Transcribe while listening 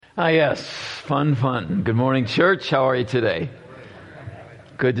Yes, fun. Good morning, church. How are you today?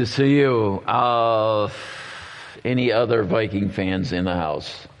 Good to see you. Any other Viking fans in the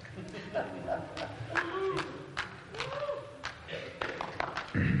house?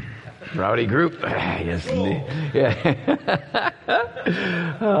 Rowdy group. Yes, indeed. Yeah.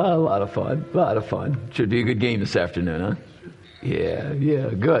 A lot of fun. Should be a good game this afternoon, huh? Yeah,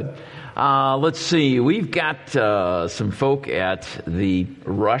 good. Let's see. We've got some folk at the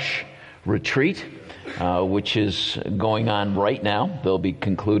Rush Retreat, which is going on right now. They'll be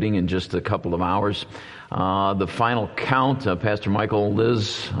concluding in just a couple of hours. The final count, Pastor Michael,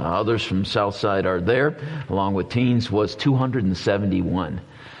 Liz, others from Southside are there, along with teens, was 271.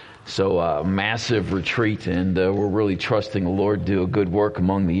 So massive retreat, and we're really trusting the Lord to do a good work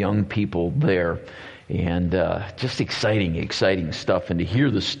among the young people there. And just exciting stuff. And to hear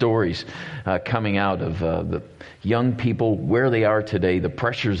the stories coming out of the young people, where they are today, the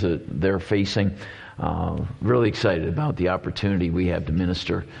pressures that they're facing. Really excited about the opportunity we have to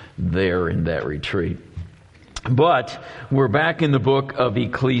minister there in that retreat. But we're back in the book of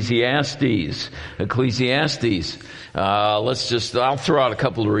Ecclesiastes. I'll throw out a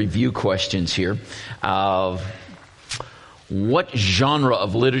couple of review questions here. What genre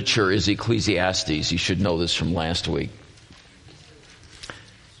of literature is Ecclesiastes? You should know this from last week.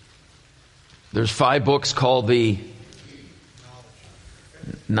 There's 5 books called the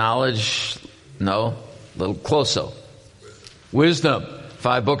Knowledge. No, a little closer. Wisdom.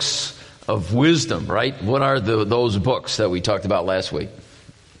 5 books of wisdom, right? What are those books that we talked about last week?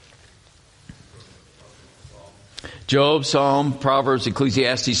 Job, Psalm, Proverbs,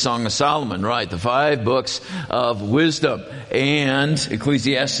 Ecclesiastes, Song of Solomon, right? The 5 books of wisdom. And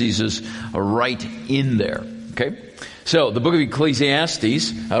Ecclesiastes is right in there. Okay? So, the book of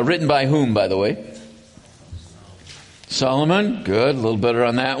Ecclesiastes, written by whom, by the way? Solomon. Good. A little better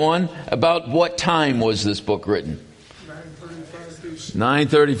on that one. About what time was this book written?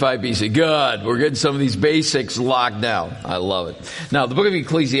 935 BC. Good. We're getting some of these basics locked down. I love it. Now, the book of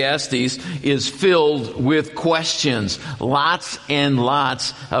Ecclesiastes is filled with questions. Lots and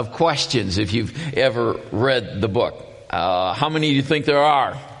lots of questions, if you've ever read the book. How many do you think there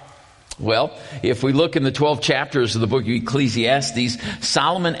are? Well, if we look in the 12 chapters of the book of Ecclesiastes,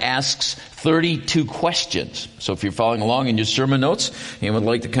 Solomon asks 32 questions. So if you're following along in your sermon notes and would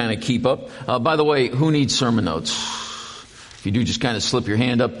like to kind of keep up. By the way, who needs sermon notes? If you do, just kind of slip your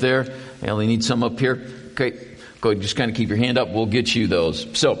hand up there. I only need some up here. Okay, go ahead, just kind of keep your hand up. We'll get you those.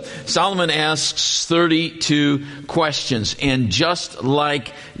 So, Solomon asks 32 questions. And just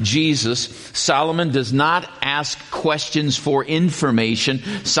like Jesus, Solomon does not ask questions for information.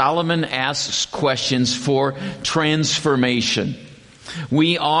 Solomon asks questions for transformation.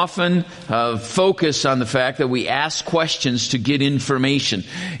 We often focus on the fact that we ask questions to get information.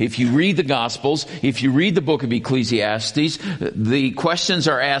 If you read the Gospels, if you read the book of Ecclesiastes, the questions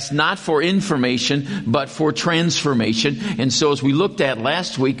are asked not for information, but for transformation. And so as we looked at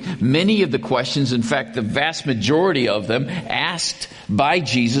last week, many of the questions, in fact, the vast majority of them asked by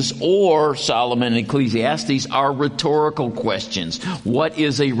Jesus or Solomon in Ecclesiastes are rhetorical questions. What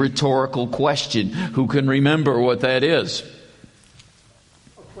is a rhetorical question? Who can remember what that is?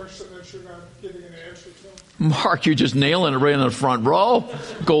 Mark, you're just nailing it right in the front row.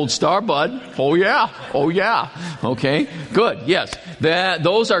 Gold star, bud. Oh yeah. Okay, good. Yes,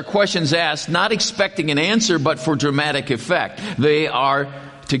 those are questions asked, not expecting an answer, but for dramatic effect. They are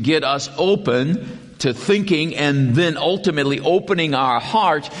to get us open to thinking and then ultimately opening our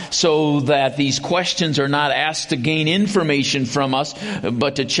heart so that these questions are not asked to gain information from us,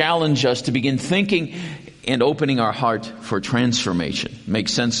 but to challenge us to begin thinking and opening our heart for transformation.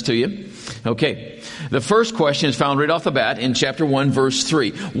 Makes sense to you? Okay. The first question is found right off the bat in chapter 1, verse 3.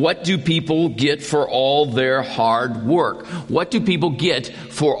 What do people get for all their hard work? What do people get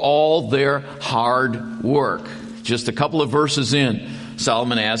for all their hard work? Just a couple of verses in,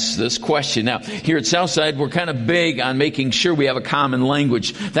 Solomon asks this question. Now, here at Southside, we're kind of big on making sure we have a common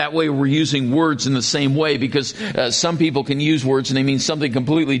language. That way we're using words in the same way, because some people can use words and they mean something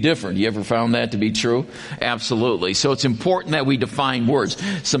completely different. You ever found that to be true? Absolutely. So it's important that we define words.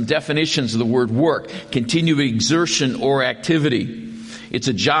 Some definitions of the word work: continued exertion or activity. It's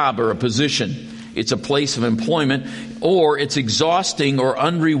a job or a position. It's a place of employment or it's exhausting or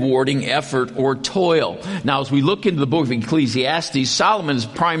unrewarding effort or toil. Now, as we look into the book of Ecclesiastes, Solomon is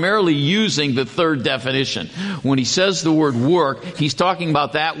primarily using the third definition. When he says the word work, he's talking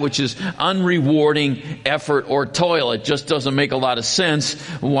about that which is unrewarding effort or toil. It just doesn't make a lot of sense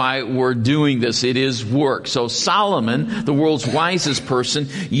why we're doing this. It is work. So Solomon, the world's wisest person,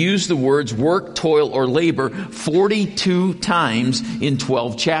 used the words work, toil, or labor 42 times in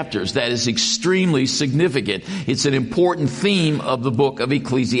 12 chapters. That is extremely significant. It's an important theme of the book of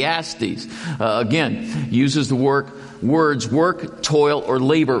Ecclesiastes. Again, uses the words work, toil, or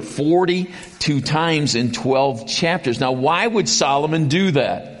labor 42 times in 12 chapters. Now, why would Solomon do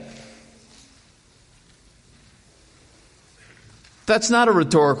that? That's not a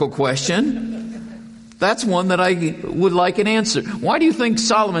rhetorical question. That's one that I would like an answer. Why do you think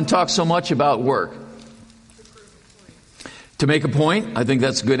Solomon talks so much about work? To make a point. I think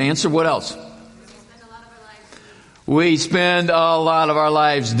that's a good answer. What else? We spend a lot of our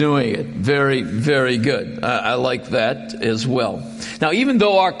lives doing it. Very, very good. I like that as well. Now, even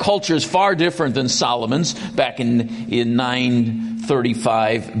though our culture is far different than Solomon's back in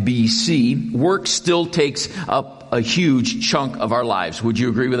 935 BC, work still takes up a huge chunk of our lives. Would you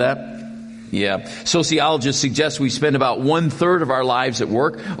agree with that? Yeah. Sociologists suggest we spend about 1/3 of our lives at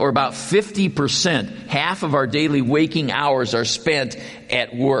work, or about 50%. Half of our daily waking hours are spent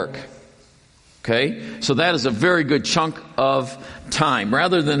at work. Okay? So that is a very good chunk of time.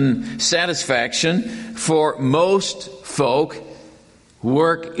 Rather than satisfaction, for most folk,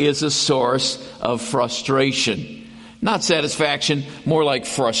 work is a source of frustration. Not satisfaction, more like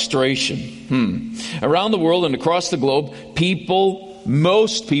frustration. Around the world and across the globe,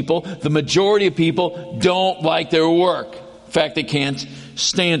 most people, the majority of people don't like their work. In fact, they can't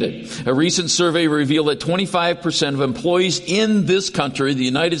stand it. A recent survey revealed that 25% of employees in this country, the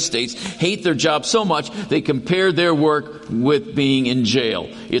United States, hate their job so much they compare their work with being in jail.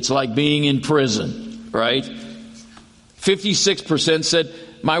 It's like being in prison, right? 56% said,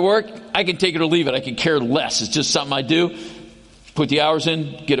 my work, I can take it or leave it. I can care less. It's just something I do. Put the hours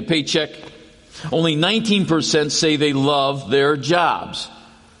in, get a paycheck. Only 19% say they love their jobs.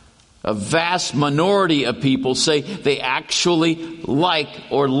 A vast minority of people say they actually like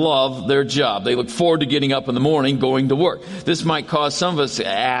or love their job. They look forward to getting up in the morning, going to work. This might cause some of us to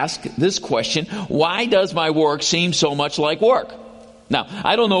ask this question: why does my work seem so much like work? Now,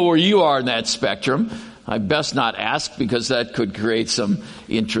 I don't know where you are in that spectrum. I best not ask, because that could create some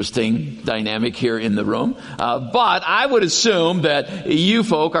interesting dynamic here in the room. But I would assume that you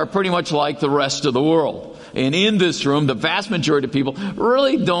folk are pretty much like the rest of the world. And in this room, the vast majority of people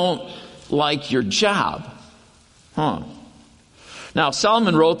really don't like your job. Now,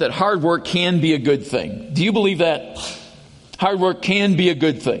 Solomon wrote that hard work can be a good thing. Do you believe that? Hard work can be a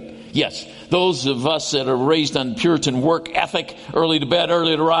good thing. Yes. Those of us that are raised on Puritan work ethic, early to bed,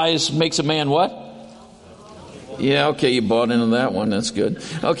 early to rise, makes a man what? Yeah, okay, you bought into that one. That's good.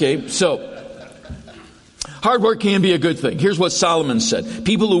 Okay, so hard work can be a good thing. Here's what Solomon said.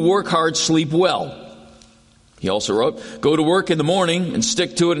 People who work hard sleep well. He also wrote, go to work in the morning and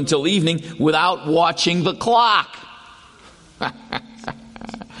stick to it until evening without watching the clock. Did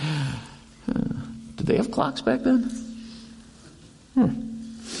they have clocks back then?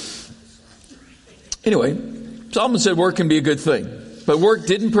 Anyway, Solomon said work can be a good thing. But work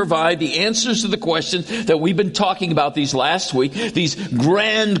didn't provide the answers to the questions that we've been talking about these last week. These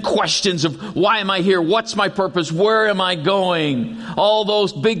grand questions of why am I here? What's my purpose? Where am I going? All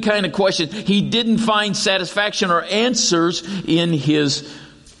those big kind of questions. He didn't find satisfaction or answers in his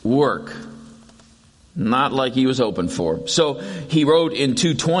work. Not like he was hoping for. So he wrote in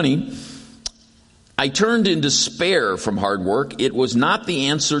 2:20, I turned in despair from hard work. It was not the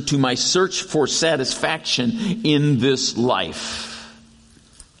answer to my search for satisfaction in this life.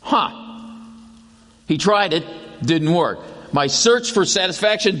 He tried it, didn't work. My search for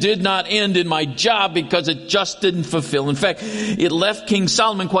satisfaction did not end in my job because it just didn't fulfill. In fact, it left King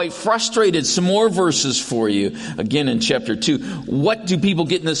Solomon quite frustrated. Some more verses for you. Again in chapter 2. What do people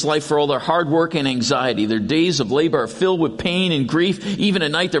get in this life for all their hard work and anxiety? Their days of labor are filled with pain and grief. Even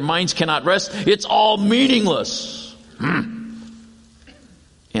at night their minds cannot rest. It's all meaningless.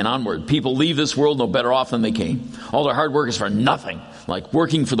 And onward. People leave this world no better off than they came. All their hard work is for nothing. Like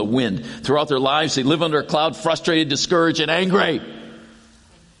working for the wind. Throughout their lives, they live under a cloud, frustrated, discouraged, and angry.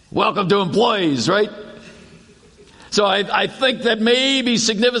 Welcome to employees, right? So I think that maybe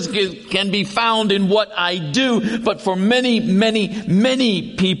significance can be found in what I do, but for many, many,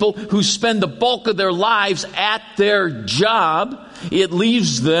 many people who spend the bulk of their lives at their job, it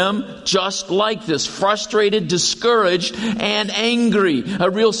leaves them just like this, frustrated, discouraged, and angry. A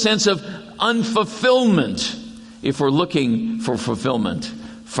real sense of unfulfillment. if we're looking for fulfillment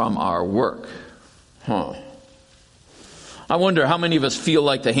from our work. I wonder how many of us feel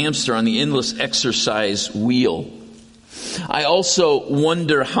like the hamster on the endless exercise wheel. I also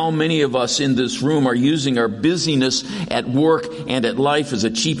wonder how many of us in this room are using our busyness at work and at life as a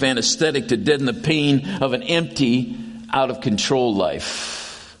cheap anesthetic to deaden the pain of an empty, out of control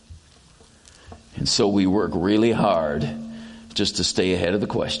life. And so we work really hard just to stay ahead of the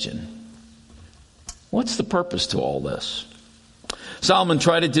question, what's the purpose to all this? Solomon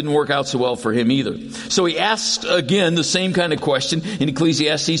tried it, didn't work out so well for him either. So he asks again the same kind of question in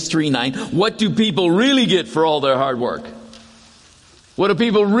Ecclesiastes 3:9. What do people really get for all their hard work? What do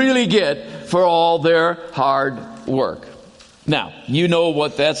people really get for all their hard work? Now, you know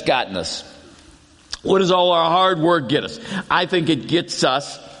what that's gotten us. What does all our hard work get us? I think it gets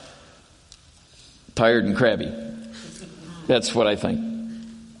us tired and crabby. That's what I think.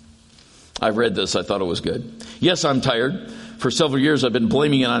 I read this. I thought it was good. Yes, I'm tired. For several years, I've been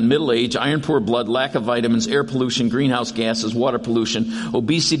blaming it on middle age, iron poor blood, lack of vitamins, air pollution, greenhouse gases, water pollution,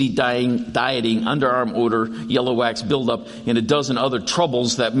 obesity, dieting, underarm odor, yellow wax buildup, and a dozen other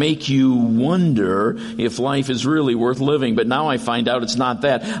troubles that make you wonder if life is really worth living. But now I find out it's not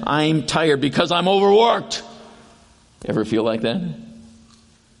that. I'm tired because I'm overworked. Ever feel like that?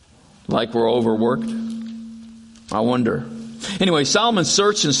 Like we're overworked? I wonder. Anyway, Solomon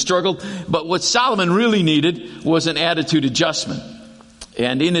searched and struggled, but what Solomon really needed was an attitude adjustment.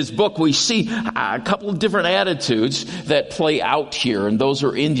 And in his book, we see a couple of different attitudes that play out here, and those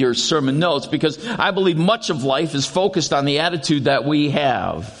are in your sermon notes, because I believe much of life is focused on the attitude that we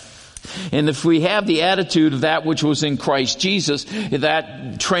have. And if we have the attitude of that which was in Christ Jesus,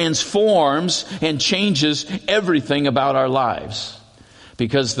 that transforms and changes everything about our lives.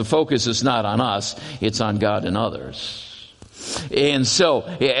 Because the focus is not on us, it's on God and others. And so,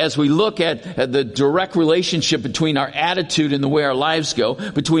 as we look at the direct relationship between our attitude and the way our lives go,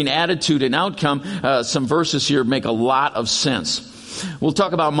 between attitude and outcome, some verses here make a lot of sense. We'll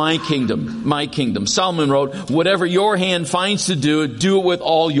talk about my kingdom. My kingdom. Solomon wrote, whatever your hand finds to do, do it with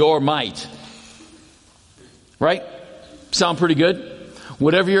all your might. Right? Sound pretty good?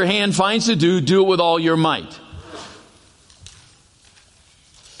 Whatever your hand finds to do, do it with all your might.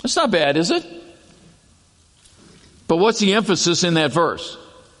 That's not bad, is it? But what's the emphasis in that verse?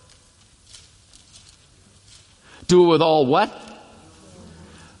 Do it with all what?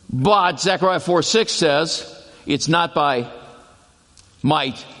 But Zechariah 4:6 says, it's not by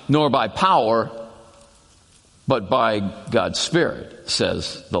might nor by power, but by God's Spirit,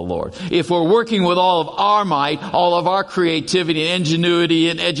 says the Lord. If we're working with all of our might, all of our creativity and ingenuity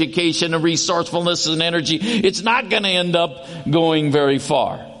and education and resourcefulness and energy, it's not going to end up going very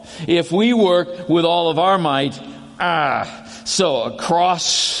far. If we work with all of our might, so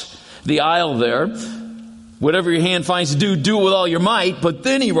across the aisle there, whatever your hand finds to do, do it with all your might. But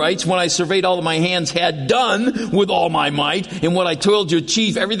then he writes, when I surveyed all that my hands had done with all my might, and what I toiled to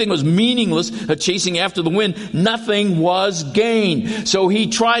achieve, everything was meaningless, chasing after the wind, nothing was gained. So he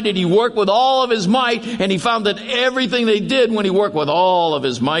tried it, he worked with all of his might, and he found that everything they did when he worked with all of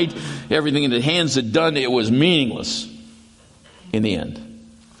his might, everything in the hands had done, it was meaningless in the end.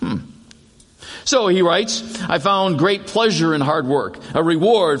 So he writes, I found great pleasure in hard work, a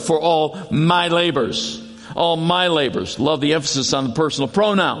reward for all my labors. All my labors. Love the emphasis on the personal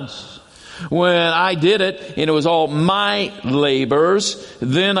pronouns. When I did it, and it was all my labors,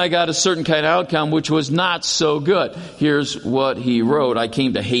 then I got a certain kind of outcome which was not so good. Here's what he wrote. I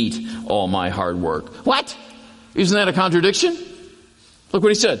came to hate all my hard work. What? Isn't that a contradiction? Look what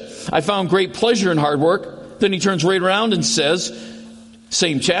he said. I found great pleasure in hard work. Then he turns right around and says,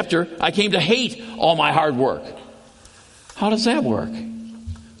 same chapter, I came to hate all my hard work. How does that work?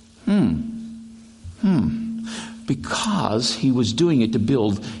 Because he was doing it to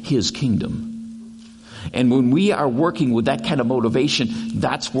build his kingdom. And when we are working with that kind of motivation,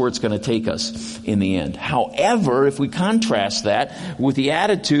 that's where it's going to take us in the end. However, if we contrast that with the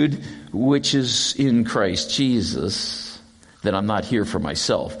attitude which is in Christ Jesus, that I'm not here for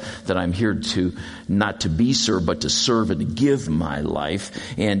myself, that I'm here to not to be served, but to serve and to give my life,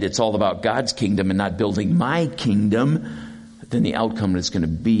 and it's all about God's kingdom and not building my kingdom, then the outcome is going to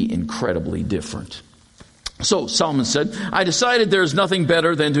be incredibly different. So Solomon said, I decided there's nothing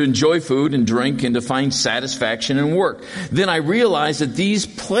better than to enjoy food and drink and to find satisfaction in work. Then I realized that these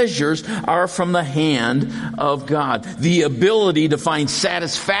pleasures are from the hand of God. The ability to find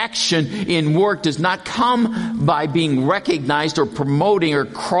satisfaction in work does not come by being recognized or promoting or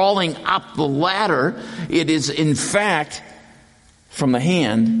crawling up the ladder. It is, in fact, from the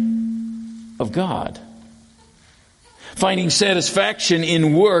hand of God. Finding satisfaction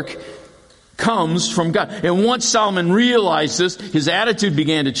in work comes from God. And once Solomon realized this, his attitude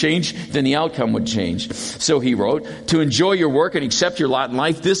began to change, then the outcome would change. So he wrote, to enjoy your work and accept your lot in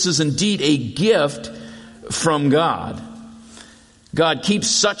life, this is indeed a gift from God. God keeps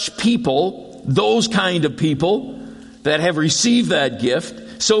such people, those kind of people that have received that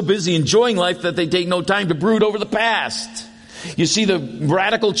gift, so busy enjoying life that they take no time to brood over the past. You see the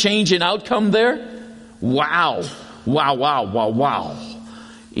radical change in outcome there? Wow. Wow, wow, wow, wow.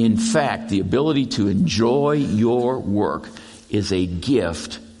 In fact, the ability to enjoy your work is a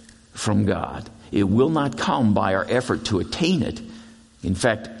gift from God. It will not come by our effort to attain it. In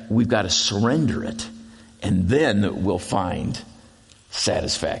fact, we've got to surrender it, and then we'll find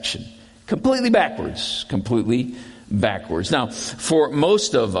satisfaction. Completely backwards. Now, for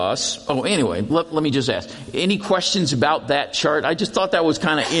most of us, let me just ask, any questions about that chart? I just thought that was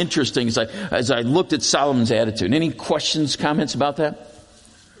kind of interesting as I looked at Solomon's attitude. Any questions, comments about that?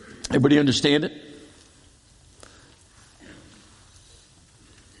 Everybody understand it?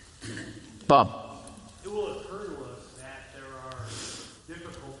 Bob. It will occur to us that there are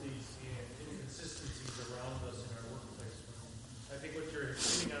difficulties and inconsistencies around us in our workplace. I think what you're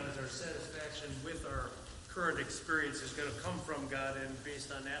hitting on is our satisfaction with our current experience is going to come from God, and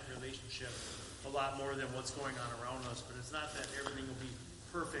based on that relationship, a lot more than what's going on around us. But it's not that everything will be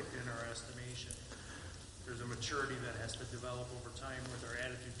perfect in our estimation. There's a maturity that has to develop over time with our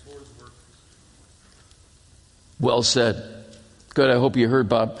attitude towards work. Well said. Good. I hope you heard,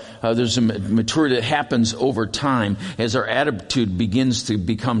 Bob. There's a maturity that happens over time as our attitude begins to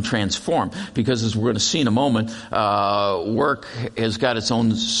become transformed. Because as we're going to see in a moment, work has got its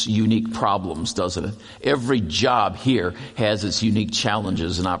own unique problems, doesn't it? Every job here has its unique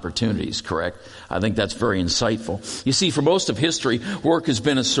challenges and opportunities, correct? I think that's very insightful. You see, for most of history, work has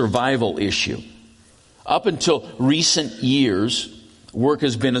been a survival issue. Up until recent years, work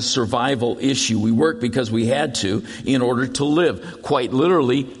has been a survival issue. We work because we had to in order to live. Quite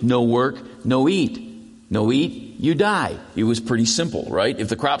literally, no work, no eat. No eat, you die. It was pretty simple, right? If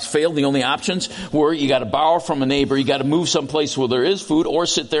the crops failed, the only options were you got to borrow from a neighbor, you got to move someplace where there is food, or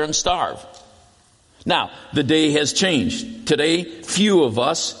sit there and starve. Now, the day has changed. Today, few of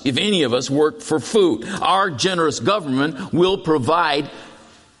us, if any of us, work for food. Our generous government will provide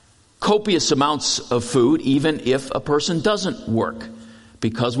copious amounts of food, even if a person doesn't work,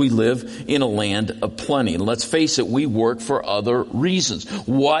 because we live in a land of plenty. And let's face it, we work for other reasons.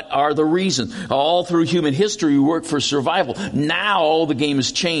 What are the reasons? All through human history, we work for survival. Now, the game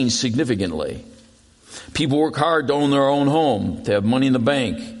has changed significantly. People work hard to own their own home, to have money in the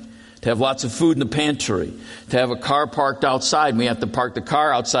bank, to have lots of food in the pantry, to have a car parked outside. We have to park the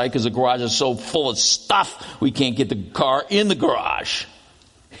car outside because the garage is so full of stuff, we can't get the car in the garage.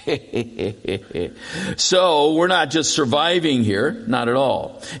 So we're not just surviving here, not at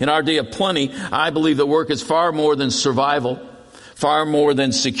all. In our day of plenty, I believe that work is far more than survival, far more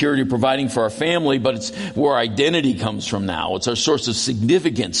than security providing for our family, but it's where our identity comes from now. It's our source of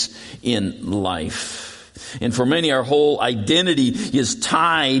significance in life. And for many, our whole identity is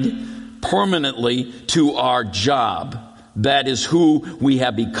tied permanently to our job. That is who we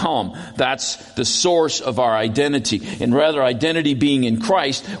have become. That's the source of our identity. And rather, identity being in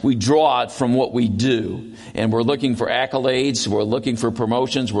Christ, we draw it from what we do. And we're looking for accolades, we're looking for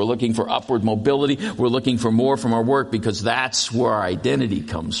promotions, we're looking for upward mobility, we're looking for more from our work because that's where our identity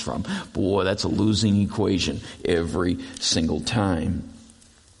comes from. Boy, that's a losing equation every single time.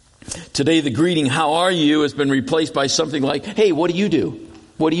 Today, the greeting, "How are you?" has been replaced by something like, "Hey, what do you do?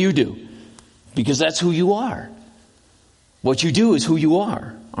 What do you do?" Because that's who you are. What you do is who you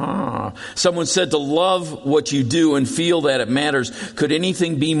are. Someone said to love what you do and feel that it matters. Could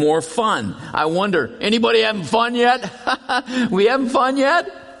anything be more fun? I wonder, anybody having fun yet? We having fun yet?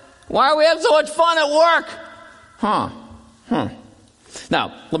 Why are we having so much fun at work?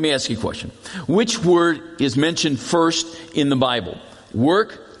 Now, let me ask you a question. Which word is mentioned first in the Bible?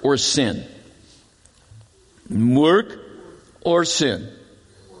 Work or sin? Work or sin?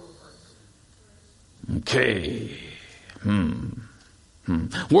 Okay.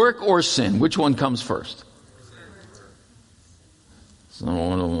 Work or sin? Which one comes first?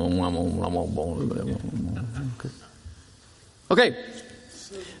 Okay.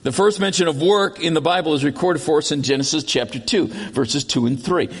 The first mention of work in the Bible is recorded for us in Genesis chapter 2, verses 2 and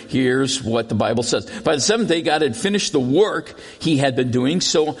 3. Here's what the Bible says. By the seventh day, God had finished the work he had been doing.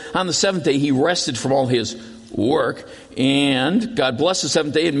 So on the seventh day, he rested from all his work. And God blessed the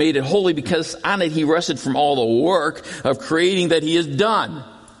seventh day and made it holy because on it he rested from all the work of creating that he has done.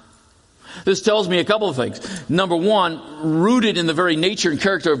 This tells me a couple of things. Number one, rooted in the very nature and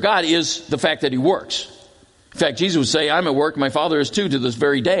character of God is the fact that he works. In fact, Jesus would say, "I'm at work, my Father is too, to this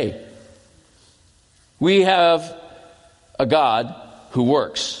very day." We have a God who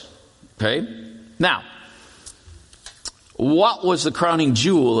works. Okay? Now, what was the crowning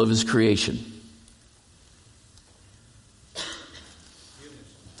jewel of his creation?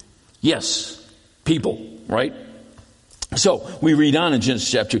 Yes, people, right? So, we read on in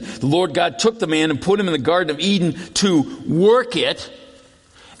Genesis chapter 2. The Lord God took the man and put him in the Garden of Eden to work it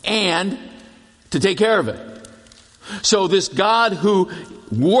and to take care of it. So this God who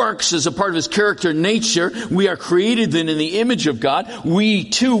works as a part of his character and nature, we are created then in the image of God. We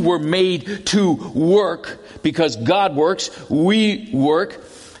too were made to work because God works. We work.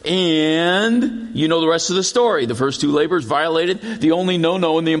 And you know the rest of the story. The first two laborers violated the only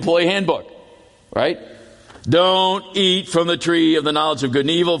no-no in the employee handbook. Right? Don't eat from the tree of the knowledge of good and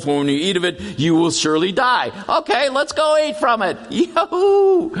evil, for when you eat of it, you will surely die. Okay, let's go eat from it.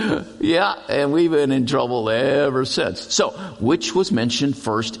 Yahoo! Yeah, and we've been in trouble ever since. So, which was mentioned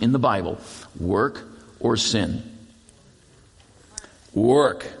first in the Bible? Work or sin?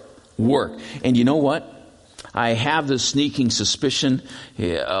 Work. Work. And you know what? I have this sneaking suspicion,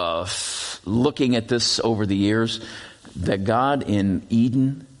 looking at this over the years, that God in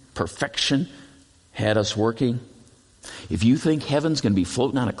Eden, perfection, had us working. If you think heaven's going to be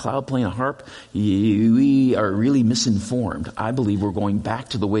floating on a cloud playing a harp, we are really misinformed. I believe we're going back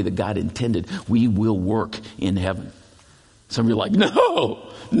to the way that God intended. We will work in heaven. Some of you are like,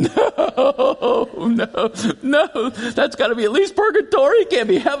 no, that's got to be at least purgatory. It can't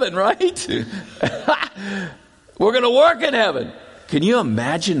be heaven, right? We're going to work in heaven. Can you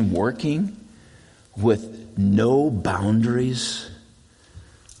imagine working with no boundaries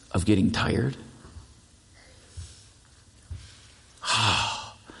of getting tired?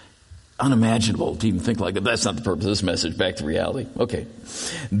 Unimaginable to even think like that. That's not the purpose of this message. Back to reality. Okay.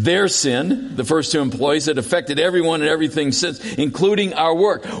 Their sin, the first two employees, had affected everyone and everything since, including our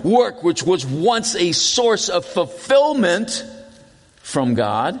work. Work, which was once a source of fulfillment from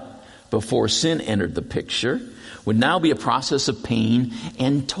God before sin entered the picture, would now be a process of pain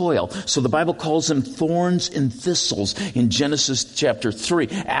and toil. So the Bible calls them thorns and thistles in Genesis chapter 3,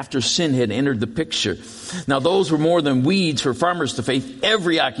 after sin had entered the picture. Now those were more than weeds for farmers to face.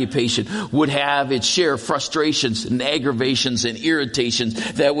 Every occupation would have its share of frustrations and aggravations and irritations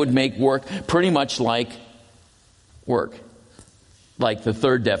that would make work pretty much like work. Like the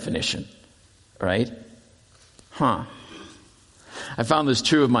third definition, right? I found this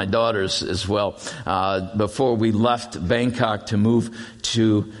true of my daughters as well. Before we left Bangkok to move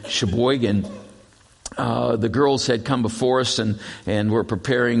to Sheboygan, the girls had come before us and were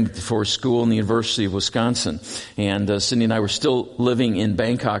preparing for school in the University of Wisconsin. And Cindy and I were still living in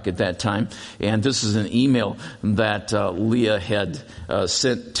Bangkok at that time. And this is an email that Leah had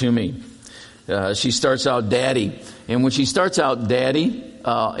sent to me. She starts out, Daddy. And when she starts out, Daddy,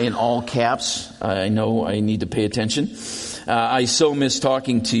 in all caps, I know I need to pay attention. I so miss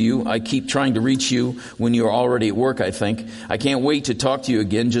talking to you. I keep trying to reach you when you're already at work, I think. I can't wait to talk to you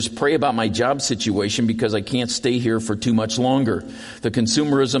again. Just pray about my job situation because I can't stay here for too much longer. The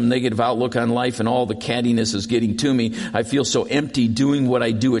consumerism, negative outlook on life, and all the cattiness is getting to me. I feel so empty doing what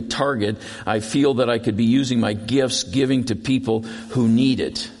I do at Target. I feel that I could be using my gifts, giving to people who need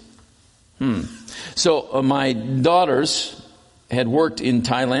it. So my daughters had worked in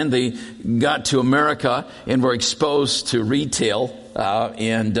Thailand. They got to America and were exposed to retail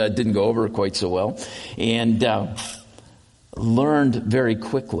and didn't go over quite so well. And learned very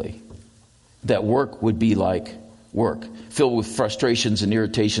quickly that work would be like work, filled with frustrations and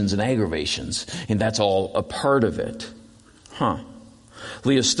irritations and aggravations. And that's all a part of it.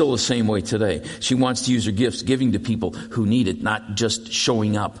 Leah's still the same way today. She wants to use her gifts, giving to people who need it, not just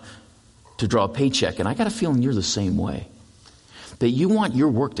showing up to draw a paycheck. And I got a feeling you're the same way. That you want your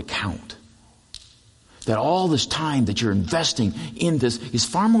work to count. That all this time that you're investing in this is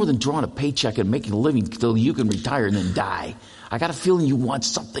far more than drawing a paycheck and making a living until you can retire and then die. I got a feeling you want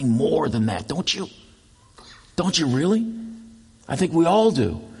something more than that, don't you? Don't you really? I think we all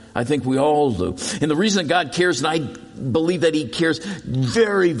do. And the reason that God cares, and I believe that He cares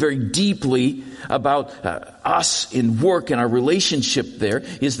very, very deeply about us in work and our relationship there,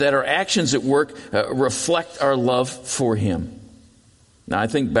 is that our actions at work reflect our love for Him. Now, I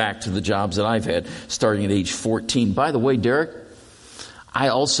think back to the jobs that I've had starting at age 14. By the way, Derek, I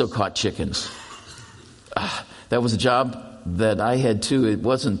also caught chickens. That was a job that I had too. It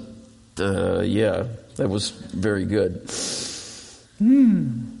wasn't, that was very good.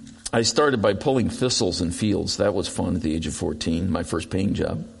 I started by pulling thistles in fields. That was fun at the age of 14, my first paying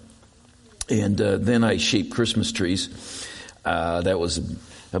job. And then I shaped Christmas trees. That was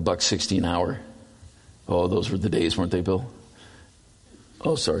 $1.60 an hour. Oh, those were the days, weren't they, Bill?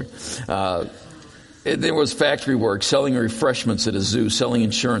 Oh, sorry. There was factory work, selling refreshments at a zoo, selling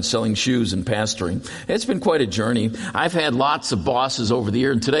insurance, selling shoes, and pastoring. It's been quite a journey. I've had lots of bosses over the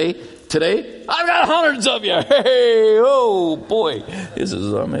year, and today, I've got hundreds of you. Hey, oh boy,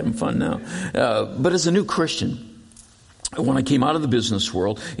 I'm having fun now. But as a new Christian, when I came out of the business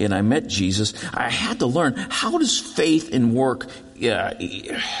world and I met Jesus, I had to learn, how does faith and work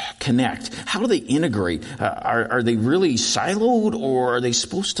connect? How do they integrate? Are they really siloed, or are they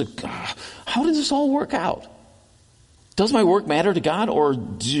supposed to? How does this all work out? Does my work matter to God, or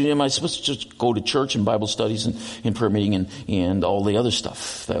am I supposed to just go to church and Bible studies and prayer meeting and all the other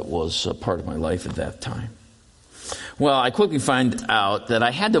stuff that was a part of my life at that time? Well, I quickly find out that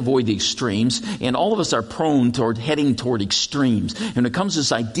I had to avoid the extremes, and all of us are prone toward heading toward extremes. And when it comes to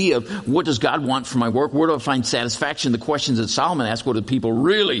this idea of what does God want from my work, where do I find satisfaction, the questions that Solomon asked, what do people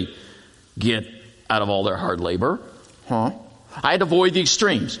really get out of all their hard labor? I had to avoid the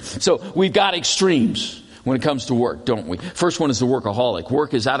extremes. So we've got extremes when it comes to work, don't we? First one is the workaholic.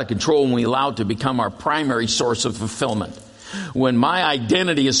 Work is out of control when we allow it to become our primary source of fulfillment. When my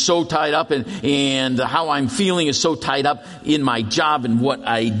identity is so tied up and how I'm feeling is so tied up in my job and what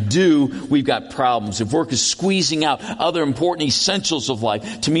I do, we've got problems. If work is squeezing out other important essentials of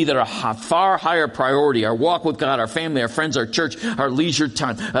life, to me that are a far higher priority, our walk with God, our family, our friends, our church, our leisure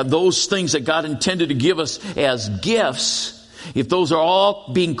time, those things that God intended to give us as gifts, if those are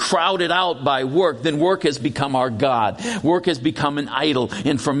all being crowded out by work, then work has become our God. Work has become an idol.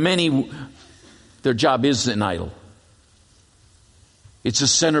 And for many, their job is an idol. It's a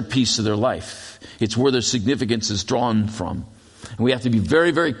centerpiece of their life. It's where their significance is drawn from. And we have to be very,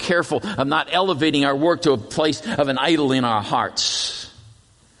 very careful of not elevating our work to a place of an idol in our hearts.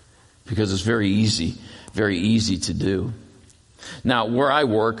 Because it's very easy to do. Now, where I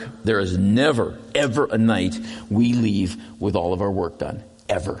work, there is never, ever a night we leave with all of our work done.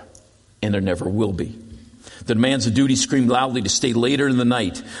 Ever. And there never will be. The demands of duty scream loudly to stay later in the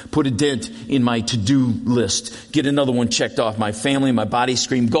night, put a dent in my to-do list, get another one checked off. My family and my body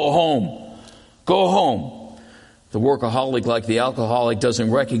scream, go home, go home. The workaholic, like the alcoholic, doesn't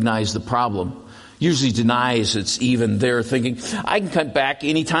recognize the problem, usually denies it's even there, thinking, I can cut back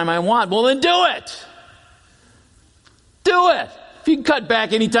anytime I want. Well, then do it. Do it. If you can cut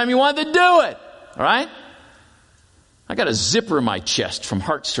back anytime you want, then do it. All right? I got a zipper in my chest from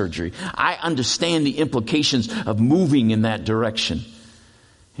heart surgery. I understand the implications of moving in that direction.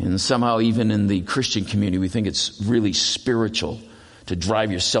 And somehow even in the Christian community, we think it's really spiritual to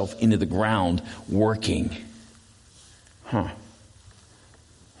drive yourself into the ground working. On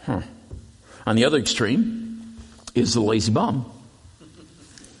the other extreme is the lazy bum.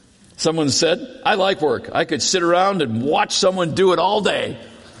 Someone said, I like work. I could sit around and watch someone do it all day.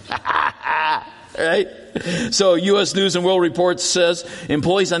 Right? So U.S. News and World Report says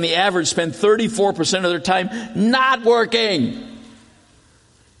employees on the average spend 34% of their time not working.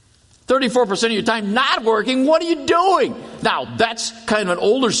 34% of your time not working. What are you doing? Now, that's kind of an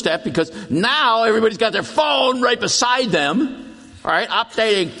older step because now everybody's got their phone right beside them. All right,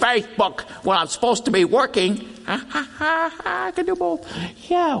 updating Facebook when I'm supposed to be working. I can do both.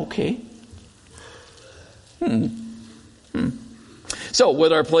 Yeah, okay. So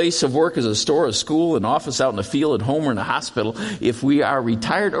whether our place of work is a store, a school, an office, out in the field, at home, or in a hospital, if we are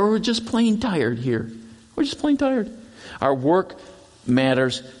retired or we're just plain tired here, we're just plain tired, our work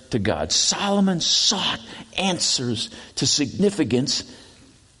matters to God. Solomon sought answers to significance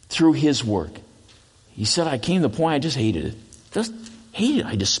through his work. He said, I came to the point I just hated it. Just hated it.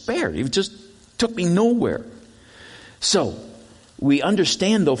 I despaired. It just took me nowhere. So we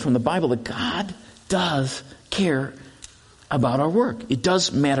understand, though, from the Bible that God does care about our work. It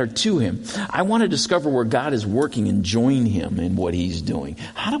does matter to him. I want to discover where God is working and join him in what he's doing.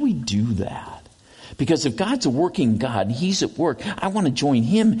 How do we do that? Because if God's a working God and he's at work, I want to join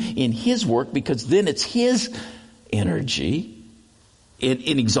him in his work because then it's his energy and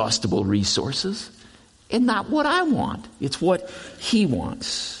inexhaustible resources and not what I want. It's what he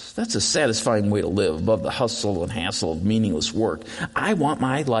wants. That's a satisfying way to live above the hustle and hassle of meaningless work. I want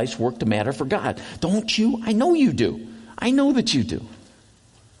my life's work to matter for God. Don't you? I know you do. I know that you do.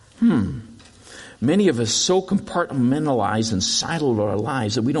 Many of us so compartmentalize and siloed our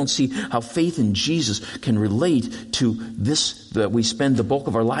lives that we don't see how faith in Jesus can relate to this that we spend the bulk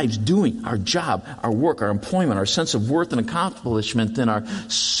of our lives doing, our job, our work, our employment, our sense of worth and accomplishment, and are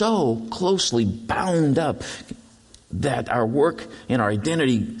so closely bound up that our work and our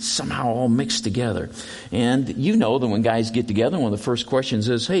identity somehow all mix together. And you know that when guys get together, one of the first questions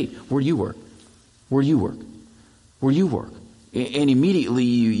is, hey, where do you work? Where do you work? Where do you work? And immediately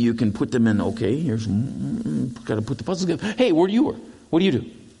you can put them in, okay, here's, got to put the puzzle together. Hey, where do you work? What do you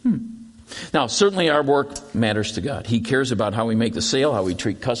do? Now, certainly our work matters to God. He cares about how we make the sale, how we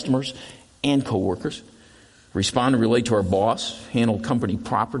treat customers and coworkers, respond and relate to our boss, handle company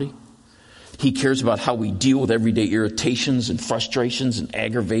property. He cares about how we deal with everyday irritations and frustrations and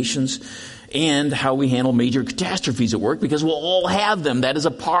aggravations, and how we handle major catastrophes at work, because we'll all have them. That is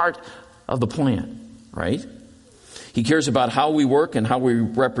a part of the plan, right? He cares about how we work and how we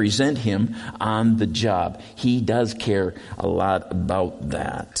represent Him on the job. He does care a lot about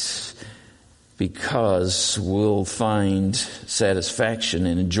that, because we'll find satisfaction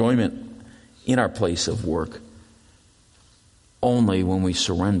and enjoyment in our place of work only when we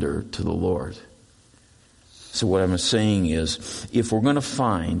surrender to the Lord. So what I'm saying is, if we're going to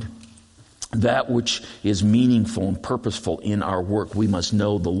find that which is meaningful and purposeful in our work, we must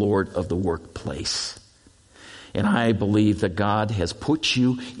know the Lord of the workplace. And I believe that God has put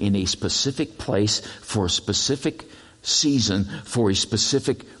you in a specific place for a specific season, for a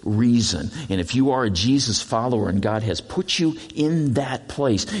specific reason. And if you are a Jesus follower and God has put you in that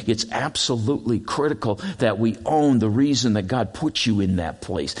place, it's absolutely critical that we own the reason that God put you in that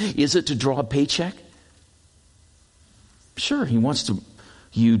place. Is it to draw a paycheck? Sure, He wants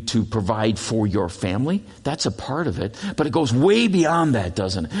you to provide for your family. That's a part of it. But it goes way beyond that,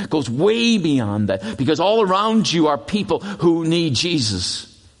 doesn't it? It goes way beyond that, because all around you are people who need Jesus.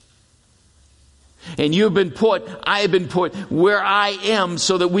 And I have been put where I am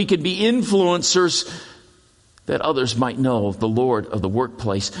so that we can be influencers, that others might know the Lord of the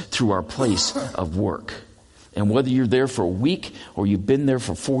workplace through our place of work. And whether you're there for a week or you've been there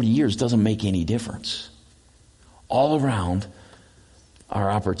for 40 years doesn't make any difference. All around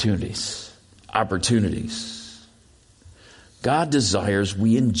are opportunities. God desires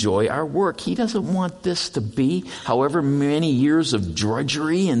we enjoy our work. He doesn't want this to be however many years of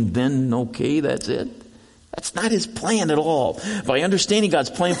drudgery and then, okay, that's it. That's not His plan at all. By understanding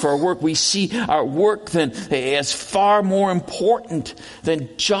God's plan for our work, we see our work then as far more important than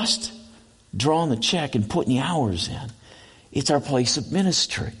just drawing the check and putting the hours in. It's our place of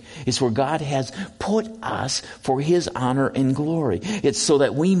ministry. It's where God has put us for His honor and glory. It's so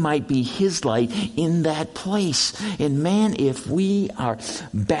that we might be His light in that place. And man, if we are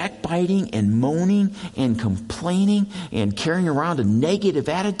backbiting and moaning and complaining and carrying around a negative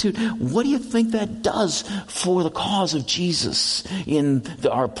attitude, what do you think that does for the cause of Jesus in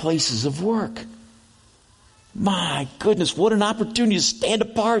our places of work? My goodness, what an opportunity to stand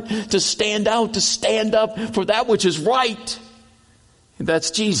apart, to stand out, to stand up for that which is right. And that's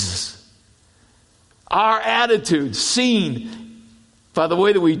Jesus. Our attitude seen by the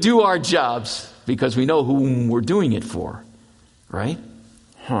way that we do our jobs, because we know whom we're doing it for. Right?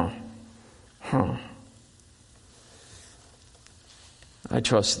 I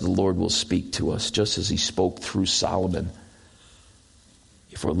trust the Lord will speak to us just as He spoke through Solomon.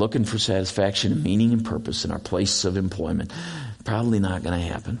 If we're looking for satisfaction and meaning and purpose in our place of employment, probably not going to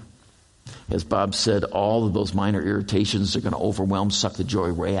happen. As Bob said, all of those minor irritations are going to overwhelm, suck the joy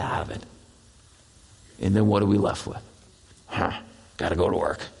right out of it. And then what are we left with? Got to go to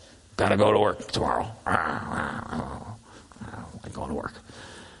work. Got to go to work tomorrow. I'm going to work.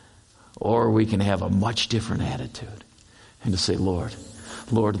 Or we can have a much different attitude and to say, Lord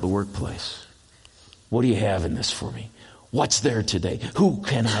of the workplace, what do you have in this for me? What's there today? Who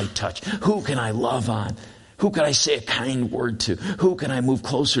can I touch? Who can I love on? Who can I say a kind word to? Who can I move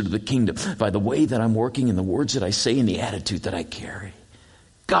closer to the kingdom by the way that I'm working and the words that I say and the attitude that I carry?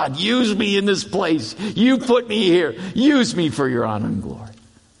 God, use me in this place. You put me here. Use me for your honor and glory.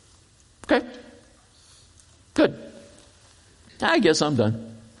 Okay? Good. I guess I'm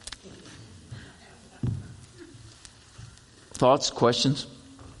done. Thoughts, questions?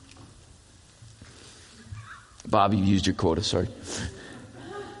 Bob, you used your quota, sorry.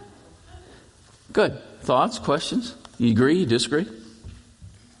 Good. Thoughts, questions? You agree, you disagree?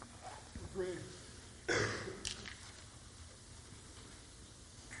 Agree.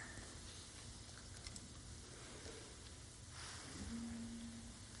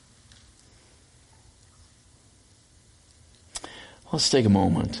 Let's take a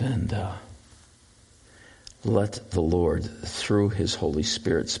moment and let the Lord, through His Holy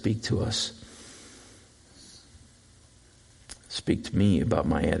Spirit, speak to us. Speak to me about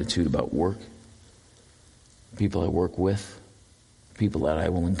my attitude about work, people I work with, people that I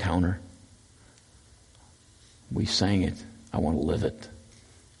will encounter. We sang it. I want to live it.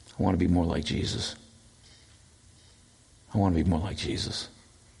 I want to be more like Jesus. I want to be more like Jesus.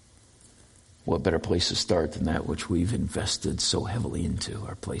 What better place to start than that which we've invested so heavily into,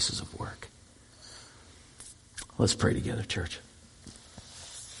 our places of work? Let's pray together, church.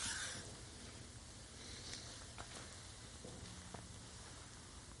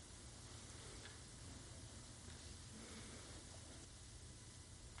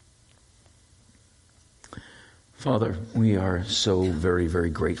 Father, we are so very, very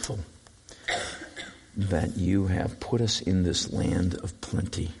grateful that you have put us in this land of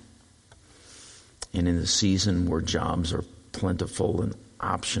plenty. And in the season where jobs are plentiful and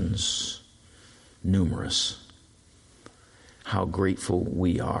options numerous. How grateful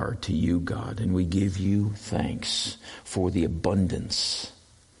we are to you, God, and we give you thanks for the abundance.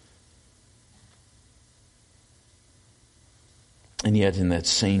 And yet in that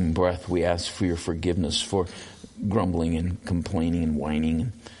same breath, we ask for your forgiveness for grumbling and complaining and whining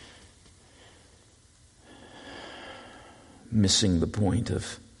and missing the point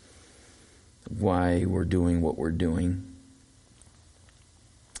of why we're doing what we're doing.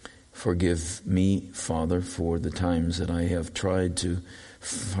 Forgive me, Father, for the times that I have tried to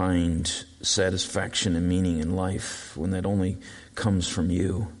find satisfaction and meaning in life when that only comes from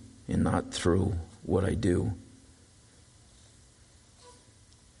you and not through what I do.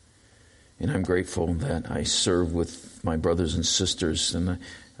 And I'm grateful that I serve with my brothers and sisters, and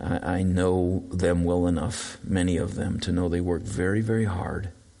I know them well enough, many of them, to know they work very, very hard.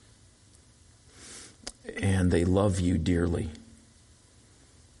 And they love you dearly.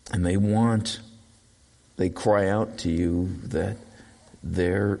 And they cry out to you that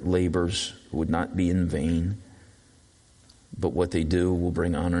their labors would not be in vain, but what they do will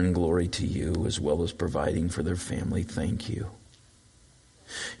bring honor and glory to you, as well as providing for their family. Thank you.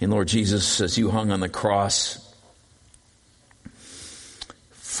 And Lord Jesus, as you hung on the cross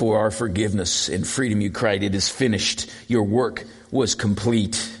for our forgiveness and freedom, you cried, "It is finished." Your work was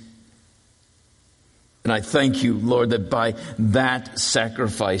complete. And I thank you, Lord, that by that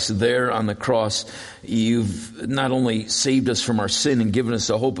sacrifice there on the cross, you've not only saved us from our sin and given us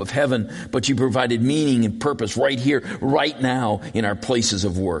a hope of heaven, but you provided meaning and purpose right here, right now, in our places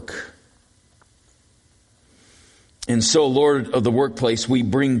of work. And so, Lord of the workplace, we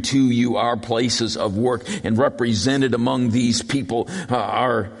bring to you our places of work, and represented among these people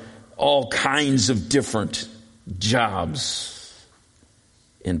are all kinds of different jobs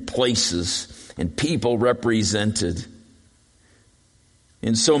and places and people represented.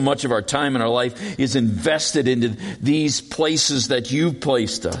 And so much of our time in our life is invested into these places that you've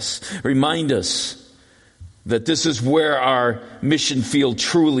placed us. Remind us that this is where our mission field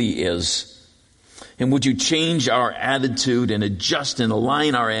truly is. And would you change our attitude and adjust and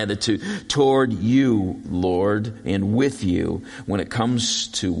align our attitude toward you, Lord, and with you when it comes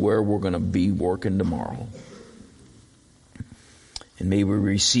to where we're going to be working tomorrow. And may we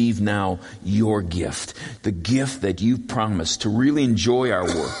receive now your gift, the gift that you've promised to really enjoy our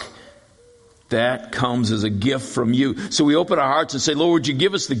work. That comes as a gift from you. So we open our hearts and say, Lord, would you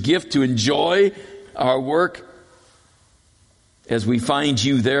give us the gift to enjoy our work as we find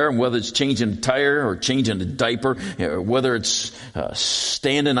you there, whether it's changing a tire or changing a diaper, whether it's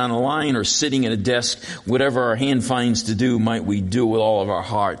standing on a line or sitting at a desk, whatever our hand finds to do, might we do with all of our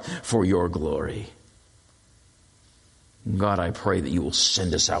heart for your glory. God, I pray that you will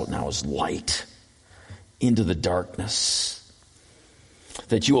send us out now as light into the darkness.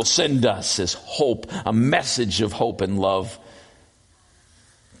 That you will send us as hope, a message of hope and love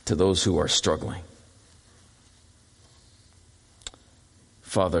to those who are struggling.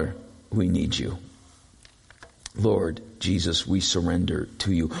 Father, we need you. Lord Jesus, we surrender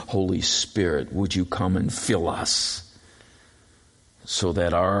to you. Holy Spirit, would you come and fill us so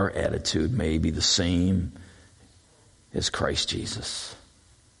that our attitude may be the same as Christ Jesus.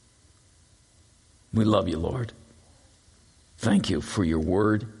 We love you, Lord. Thank you for your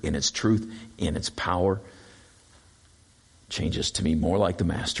word in its truth, in its power. Change us to be more like the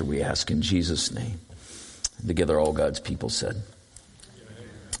Master, we ask in Jesus' name. Together all God's people said,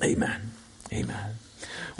 Amen. Amen.